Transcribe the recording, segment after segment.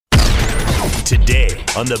Today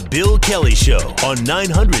on The Bill Kelly Show on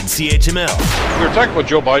 900 CHML. We were talking about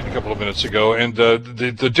Joe Biden a couple of minutes ago, and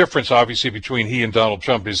the difference, obviously, between he and Donald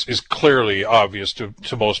Trump is clearly obvious to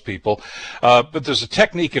most people. But there's a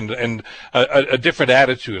technique and a different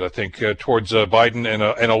attitude, I think, towards Biden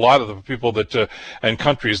and a lot of the people that and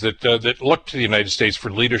countries that look to the United States for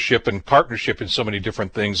leadership and partnership in so many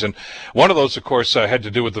different things. And one of those, of course, had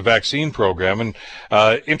to do with the vaccine program. And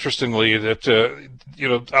interestingly, that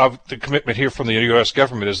the commitment here from the U.S.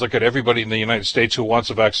 government is look at everybody in the United States who wants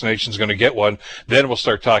a vaccination is going to get one. Then we'll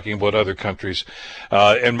start talking about other countries.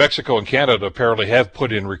 And Mexico and Canada apparently have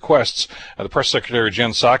put in requests. The press secretary,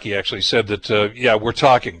 Jen Psaki, actually said that, we're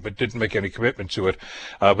talking, but didn't make any commitment to it.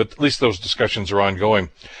 But at least those discussions are ongoing.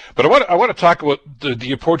 But I want to talk about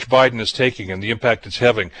the approach Biden is taking and the impact it's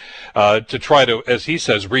having to try to, as he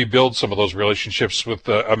says, rebuild some of those relationships with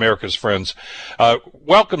America's friends.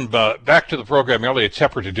 Welcome back to the program, Elliot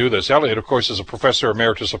Tepper, to do this. Elliot, of course, is a professor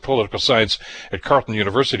emeritus of political science at Carleton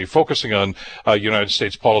University, focusing on United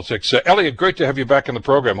States politics. Elliot, great to have you back in the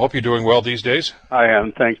program. Hope you're doing well these days. I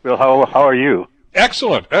am. Thanks, Bill. How are you?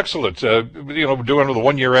 Excellent. We're doing the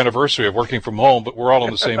 1 year anniversary of working from home, but we're all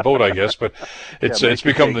in the same boat, I guess. But it's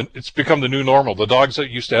become the new normal. The dogs that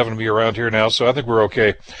used to having to be around here now, so I think we're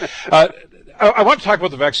okay. I want to talk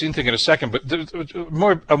about the vaccine thing in a second, but there's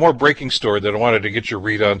a more breaking story that I wanted to get your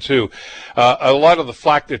read on too. A lot of the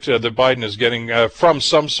flack that Biden is getting from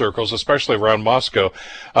some circles, especially around Moscow,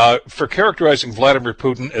 for characterizing Vladimir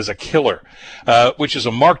Putin as a killer, which is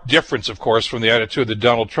a marked difference, of course, from the attitude that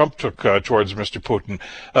Donald Trump took towards Mr. Putin.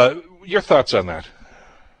 Your thoughts on that?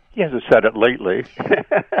 He hasn't said it lately.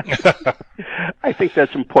 I think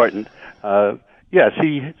that's important. Yes,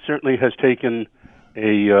 he certainly has taken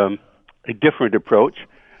a different approach,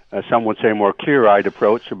 some would say a more clear-eyed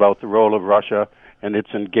approach about the role of Russia and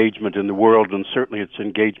its engagement in the world, and certainly its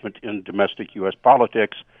engagement in domestic U.S.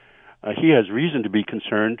 politics. He has reason to be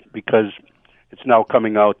concerned because it's now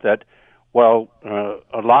coming out that while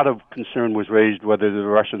a lot of concern was raised whether the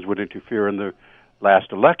Russians would interfere in the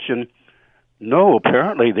last election, no,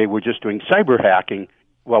 apparently they were just doing cyber hacking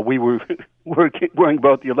while we were worrying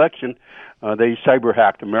about the election. They cyber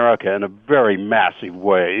hacked America in a very massive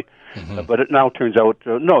way. Mm-hmm. But it now turns out,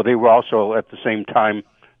 no, they were also at the same time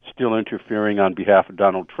still interfering on behalf of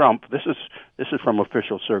Donald Trump. This is from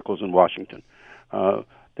official circles in Washington.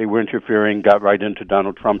 They were interfering, got right into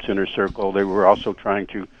Donald Trump's inner circle. They were also trying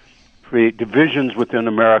to create divisions within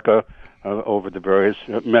America over the various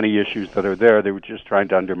many issues that are there. They were just trying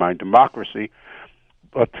to undermine democracy.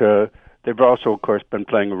 But they've also, of course, been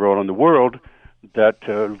playing a role in the world that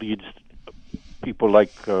leads people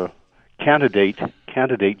like candidate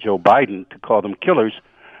Joe Biden to call them killers.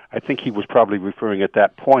 I think he was probably referring at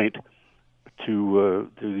that point to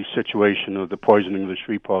the situation of the poisoning of the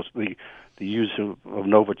Skripal, the use of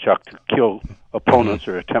Novichok to kill opponents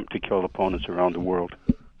or attempt to kill opponents around the world.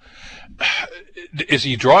 Is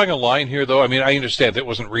he drawing a line here, though? I mean, I understand that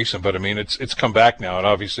wasn't recent, but I mean, it's come back now, and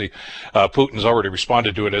obviously Putin's already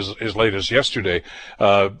responded to it as late as yesterday,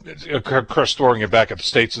 of course, throwing it back at the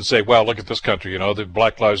States and say, well, look at this country, the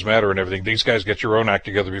Black Lives Matter and everything. These guys get your own act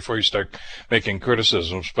together before you start making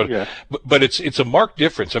criticisms. But it's a marked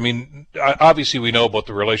difference. I mean, obviously we know about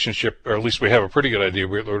the relationship, or at least we have a pretty good idea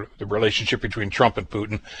of the relationship between Trump and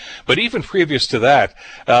Putin. But even previous to that,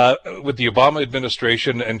 with the Obama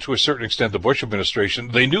administration and to a certain extent the Bush administration,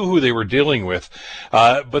 they knew who they were dealing with,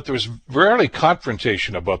 but there was rarely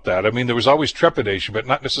confrontation about that. I mean, there was always trepidation, but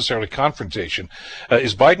not necessarily confrontation.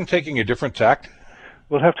 Is Biden taking a different tact?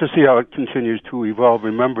 We'll have to see how it continues to evolve.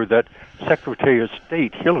 Remember that Secretary of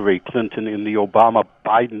State Hillary Clinton in the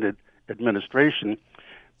Obama-Biden administration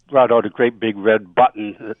brought out a great big red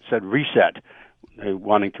button that said reset,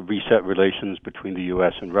 wanting to reset relations between the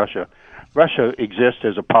U.S. and Russia. Russia exists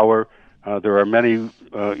as a power. There are many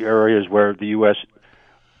areas where the U.S.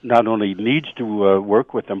 not only needs to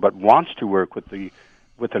work with them, but wants to work with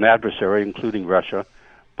an adversary, including Russia.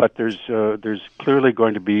 But there's clearly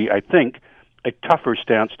going to be, I think, a tougher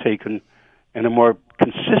stance taken and a more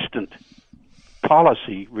consistent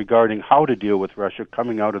policy regarding how to deal with Russia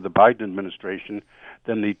coming out of the Biden administration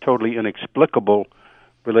than the totally inexplicable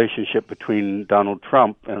relationship between Donald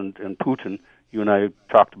Trump and Putin. You and I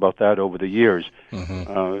talked about that over the years,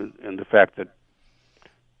 and the fact that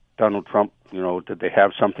Donald Trump, did they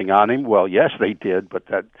have something on him? Well, yes, they did, but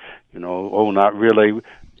that, not really.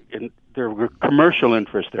 And there were commercial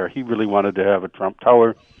interests there. He really wanted to have a Trump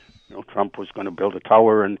Tower. Trump was going to build a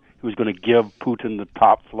tower, and he was going to give Putin the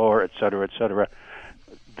top floor, et cetera, et cetera.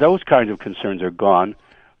 Those kinds of concerns are gone.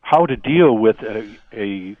 How to deal with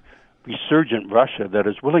a resurgent Russia that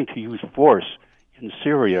is willing to use force in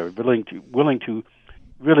Syria, willing to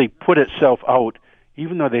really put itself out,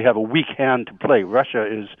 even though they have a weak hand to play. Russia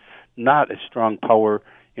is not a strong power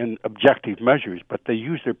in objective measures, but they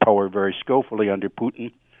use their power very skillfully under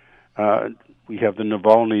Putin. We have the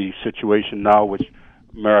Navalny situation now, which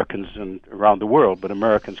Americans and around the world, but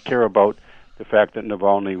Americans care about the fact that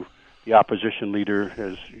Navalny, the opposition leader,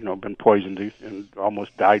 has been poisoned and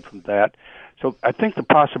almost died from that. So I think the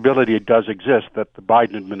possibility does exist that the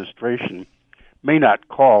Biden administration may not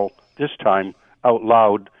call this time out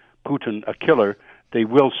loud Putin a killer. They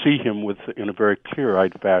will see him in a very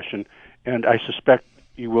clear-eyed fashion, and I suspect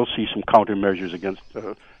you will see some countermeasures against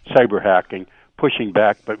cyber hacking, pushing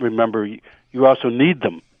back. But remember, you also need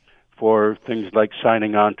them for things like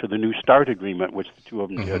signing on to the New START agreement, which the two of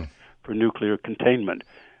them did, for nuclear containment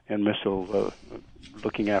and missile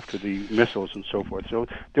looking after the missiles and so forth. So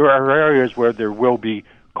there are areas where there will be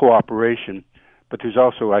cooperation, but there's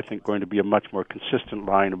also, I think, going to be a much more consistent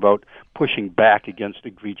line about pushing back against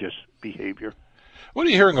egregious behavior. What are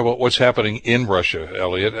you hearing about what's happening in Russia,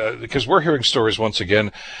 Elliot? Because we're hearing stories once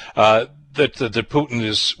again that Putin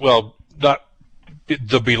is, well, not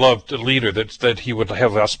the beloved leader that he would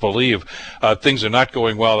have us believe. Things are not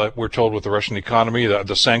going well, we're told, with the Russian economy.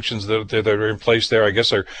 The sanctions that are in place there, I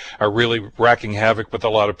guess, are really racking havoc with a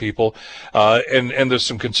lot of people. And there's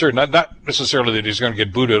some concern, not necessarily that he's going to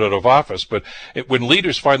get booted out of office, but when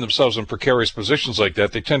leaders find themselves in precarious positions like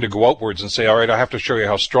that, they tend to go outwards and say, all right, I have to show you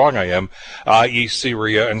how strong I am, i.e.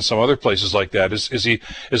 Syria and some other places like that. Is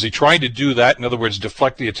he trying to do that? In other words,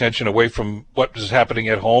 deflect the attention away from what is happening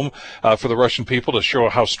at home for the Russian people to show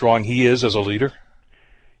how strong he is as a leader?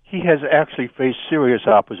 He has actually faced serious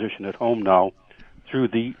opposition at home now through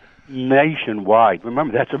the nationwide.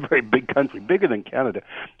 Remember, that's a very big country, bigger than Canada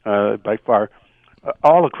by far.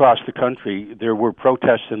 All across the country, there were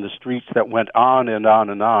protests in the streets that went on and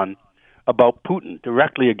on and on about Putin,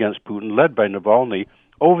 directly against Putin, led by Navalny,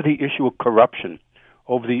 over the issue of corruption,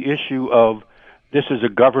 over the issue of this is a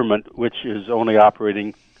government which is only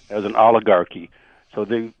operating as an oligarchy. So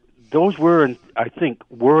those were, I think,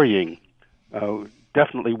 worrying,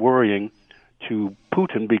 definitely worrying to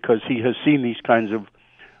Putin, because he has seen these kinds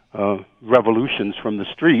of revolutions from the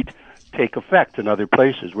street take effect in other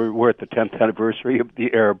places. We're at the 10th anniversary of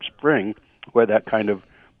the Arab Spring, where that kind of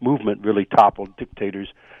movement really toppled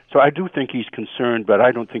dictators. So I do think he's concerned, but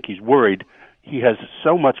I don't think he's worried. He has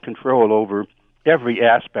so much control over every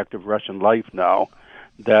aspect of Russian life now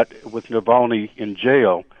that with Navalny in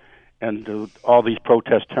jail and all these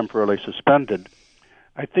protests temporarily suspended,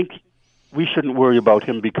 I think we shouldn't worry about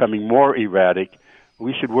him becoming more erratic.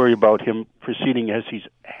 We should worry about him proceeding as he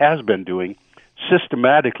has been doing,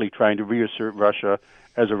 systematically trying to reassert Russia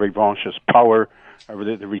as a revanchist power,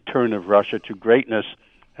 the return of Russia to greatness,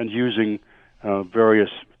 and using various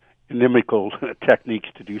inimical techniques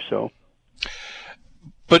to do so.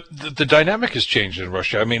 But the dynamic has changed in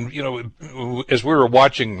Russia. I mean, as we were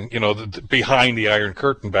watching, behind the Iron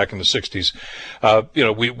Curtain back in the 60s,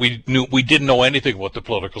 we didn't know anything about the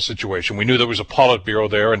political situation. We knew there was a Politburo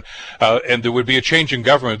there, and there would be a change in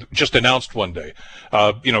government just announced one day.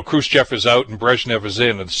 Khrushchev is out and Brezhnev is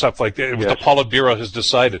in and stuff like that. Yes. The Politburo has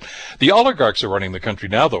decided. The oligarchs are running the country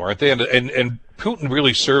now, though, aren't they? And Putin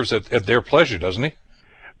really serves at their pleasure, doesn't he?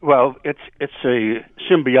 Well, it's a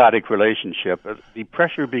symbiotic relationship. The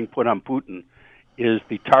pressure being put on Putin is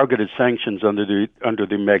the targeted sanctions under the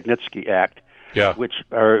Magnitsky Act, which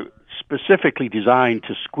are specifically designed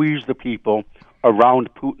to squeeze the people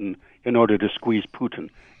around Putin in order to squeeze Putin.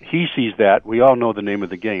 He sees that. We all know the name of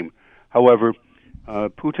the game. However,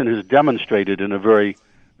 Putin has demonstrated in a very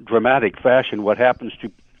dramatic fashion what happens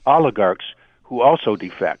to oligarchs who also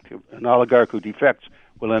defect. An oligarch who defects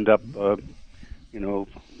will end up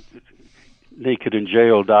naked in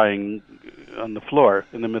jail, dying on the floor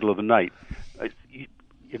in the middle of the night.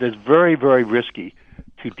 It is very, very risky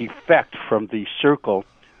to defect from the circle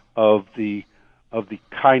of the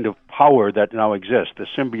kind of power that now exists, the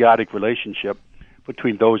symbiotic relationship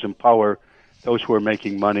between those in power, those who are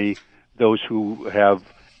making money, those who have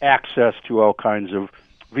access to all kinds of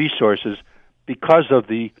resources because of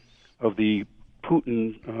the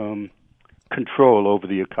Putin control over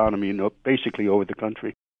the economy, basically over the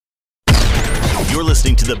country. You're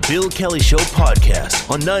listening to the Bill Kelly Show podcast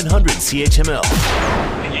on 900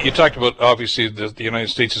 CHML. You talked about, obviously, the United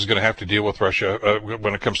States is going to have to deal with Russia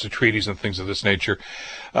when it comes to treaties and things of this nature.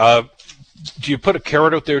 do you put a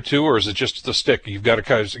carrot out there too, or is it just the stick? You've got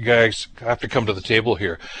to guys have to come to the table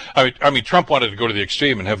here. I mean, Trump wanted to go to the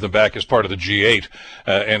extreme and have them back as part of the G8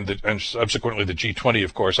 and subsequently the G20,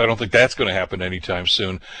 of course. I don't think that's going to happen anytime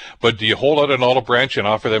soon. But do you hold out an olive branch and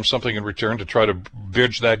offer them something in return to try to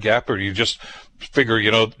bridge that gap, or do you just figure,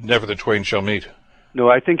 never the twain shall meet? No,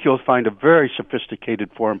 I think you'll find a very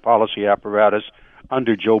sophisticated foreign policy apparatus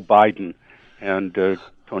under Joe Biden and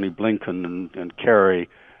Tony Blinken and Kerry.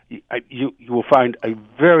 You will find a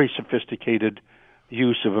very sophisticated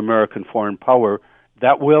use of American foreign power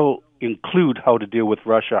that will include how to deal with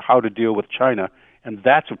Russia, how to deal with China, and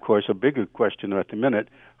that's, of course, a bigger question at the minute.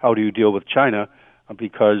 How do you deal with China?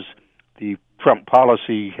 Because the Trump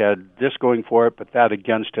policy had this going for it, but that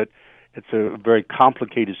against it. It's a very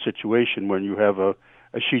complicated situation when you have a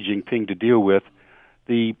Xi Jinping to deal with.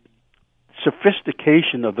 The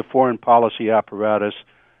sophistication of the foreign policy apparatus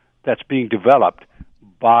that's being developed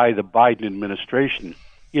by the Biden administration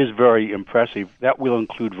is very impressive. That will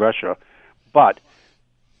include Russia. But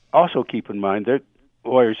also keep in mind that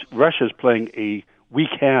Russia is playing a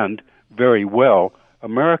weak hand very well.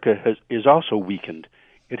 America is also weakened.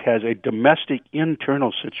 It has a domestic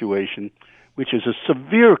internal situation which is a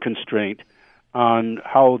severe constraint on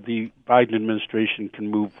how the Biden administration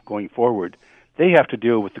can move going forward. They have to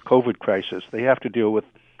deal with the COVID crisis. They have to deal with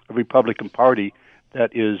a Republican Party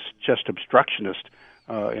that is just obstructionist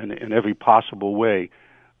in every possible way.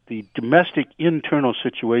 The domestic internal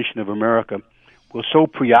situation of America will so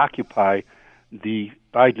preoccupy the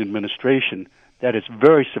Biden administration that its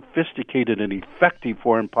very sophisticated and effective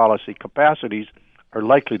foreign policy capacities are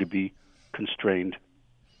likely to be constrained.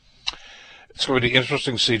 It's going to be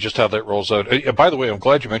interesting to see just how that rolls out. By the way, I'm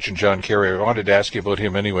glad you mentioned John Kerry. I wanted to ask you about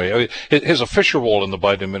him anyway. His official role in the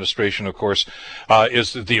Biden administration, of course,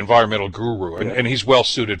 is the environmental guru, and he's well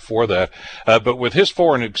suited for that. But with his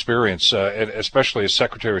foreign experience, and especially as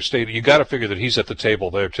Secretary of State, you got to figure that he's at the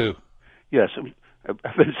table there too. Yes,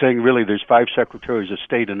 I've been saying really there's 5 Secretaries of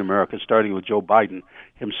State in America, starting with Joe Biden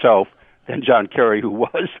himself, then John Kerry, who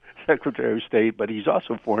was Secretary of State, but he's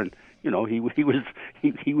also foreign. He was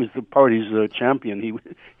the party's champion.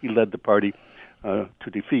 He led the party to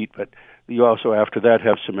defeat. But you also after that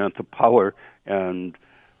have Samantha Power and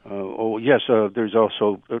there's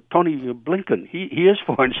also Tony Blinken. He is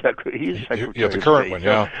foreign secretary. He is Secretary. Yeah, the current one.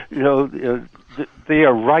 Yeah. They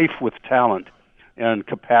are rife with talent and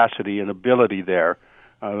capacity and ability there.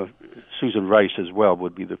 Susan Rice as well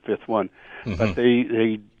would be the 5th one. Mm-hmm. But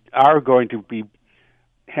they are going to be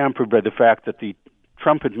hampered by the fact that the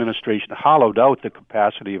Trump administration hollowed out the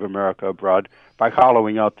capacity of America abroad by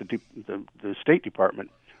hollowing out the State Department.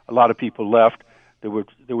 A lot of people left. There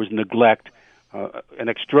was neglect. An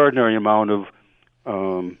extraordinary amount of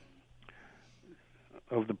the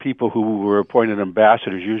people who were appointed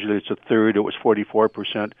ambassadors. Usually, it's a third. It was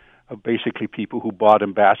 44% of basically people who bought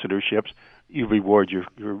ambassadorships. You reward your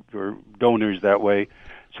donors that way.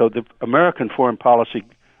 So the American foreign policy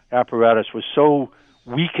apparatus was so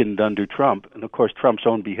weakened under Trump, and of course Trump's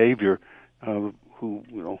own behavior. I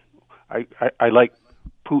like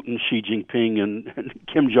Putin, Xi Jinping, and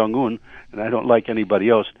Kim Jong-un, and I don't like anybody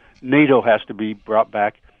else. NATO has to be brought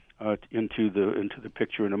back into the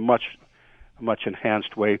picture in a much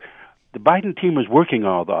enhanced way. The Biden team is working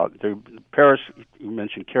all that. Paris, you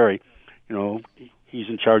mentioned Kerry. He's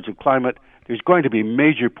in charge of climate. There's going to be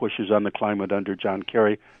major pushes on the climate under John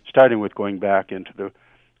Kerry, starting with going back into the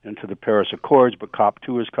Paris Accords, but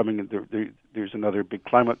COP2 is coming. There's another big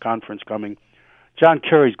climate conference coming. John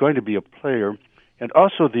Kerry is going to be a player, and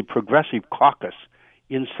also the Progressive Caucus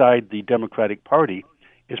inside the Democratic Party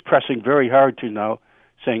is pressing very hard to now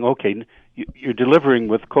saying, okay, you're delivering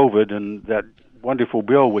with COVID and that wonderful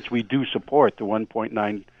bill, which we do support, the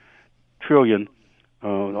 $1.9 trillion,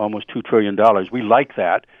 almost $2 trillion. We like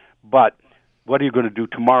that, but what are you going to do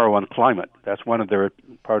tomorrow on climate? That's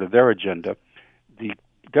part of their agenda. The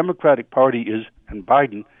Democratic Party and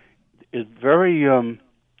Biden is very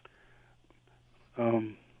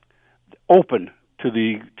open to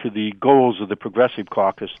the goals of the Progressive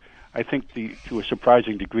Caucus. I think to a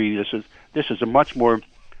surprising degree, this is a much more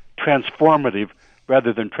transformative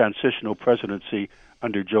rather than transitional presidency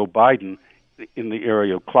under Joe Biden in the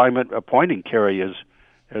area of climate. Appointing Kerry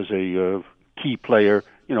as a key player,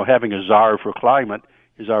 having a czar for climate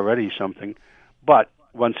is already something. But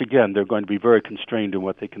once again, they're going to be very constrained in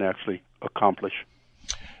what they can actually accomplish.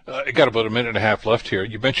 I got about a minute and a half left here.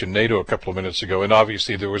 You mentioned NATO a couple of minutes ago, and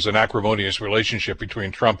obviously there was an acrimonious relationship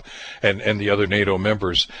between Trump and the other NATO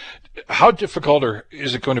members. How difficult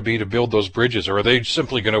is it going to be to build those bridges, or are they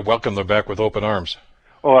simply going to welcome them back with open arms?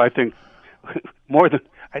 Oh, I think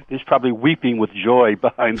He's probably weeping with joy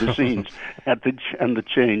behind the scenes at the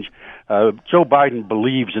change. Joe Biden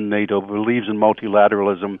believes in NATO, believes in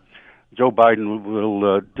multilateralism. Joe Biden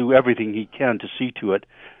will do everything he can to see to it.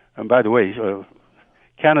 And by the way,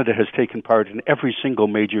 Canada has taken part in every single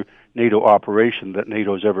major NATO operation that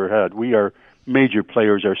NATO has ever had. We are major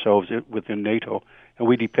players ourselves within NATO, and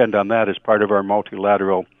we depend on that as part of our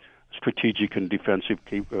multilateral strategic and defensive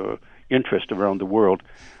interest around the world.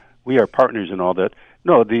 We are partners in all that.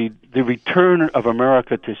 No, the return of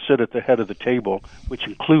America to sit at the head of the table, which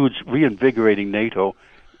includes reinvigorating NATO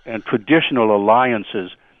and traditional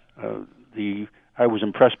alliances. I was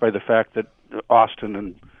impressed by the fact that Austin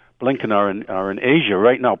and Blinken are in Asia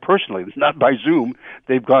right now personally. It's not by Zoom.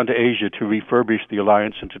 They've gone to Asia to refurbish the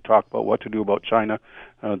alliance and to talk about what to do about China.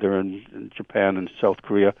 They're in Japan and South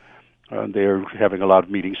Korea. They're having a lot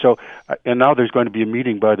of meetings. So, and now there's going to be a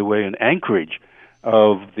meeting, by the way, in Anchorage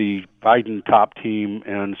of the Biden top team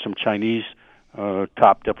and some Chinese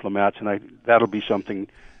top diplomats, and that'll be something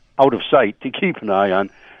out of sight to keep an eye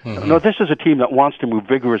on. Mm-hmm. No, this is a team that wants to move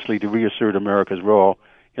vigorously to reassert America's role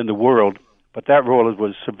in the world, but that role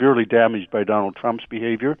was severely damaged by Donald Trump's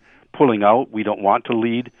behavior, pulling out, we don't want to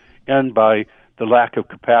lead, and by the lack of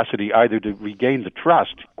capacity either to regain the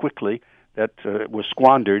trust quickly that was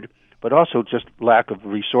squandered, but also just lack of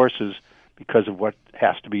resources because of what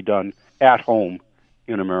has to be done at home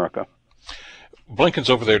in America. Blinken's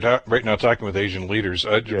over there right now talking with Asian leaders.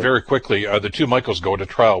 Yes. Very quickly, the two Michaels go to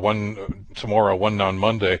trial, one tomorrow, one on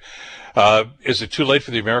Monday. Is it too late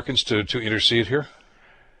for the Americans to intercede here?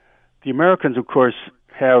 The Americans, of course,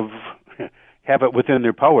 have it within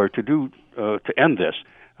their power to end this.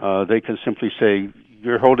 They can simply say,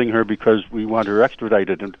 you're holding her because we want her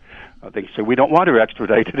extradited, and they say, we don't want her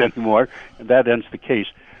extradited anymore, and that ends the case.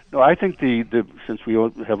 No, I think since we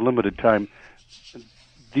have limited time,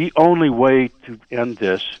 the only way to end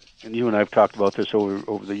this, and you and I have talked about this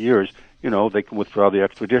over the years, they can withdraw the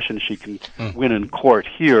extradition, she can win in court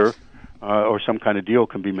here, or some kind of deal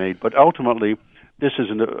can be made. But ultimately, this is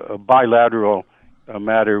a bilateral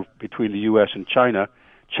matter between the U.S. and China.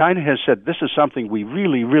 China has said, this is something we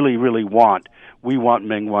really, really, really want. We want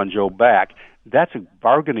Meng Wanzhou back. That's a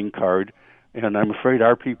bargaining card, and I'm afraid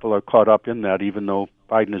our people are caught up in that, even though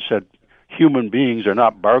Biden has said human beings are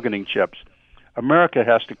not bargaining chips. America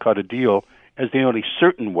has to cut a deal as the only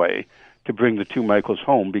certain way to bring the two Michaels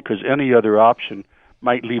home, because any other option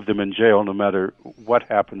might leave them in jail no matter what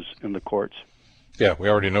happens in the courts. Yeah, we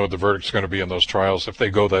already know what the verdict's going to be in those trials if they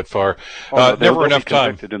go that far. Never enough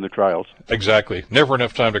time in the trials. Exactly. Never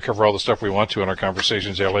enough time to cover all the stuff we want to in our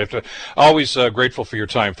conversations, Elliot. Always grateful for your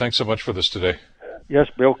time. Thanks so much for this today. Yes,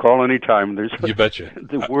 Bill, call anytime. You betcha.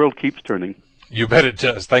 The world keeps turning. You bet it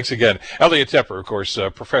does. Thanks again. Elliot Tepper, of course,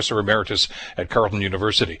 Professor Emeritus at Carleton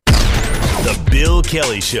University. The Bill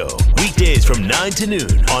Kelly Show, weekdays from 9 to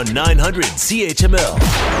noon on 900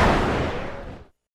 CHML.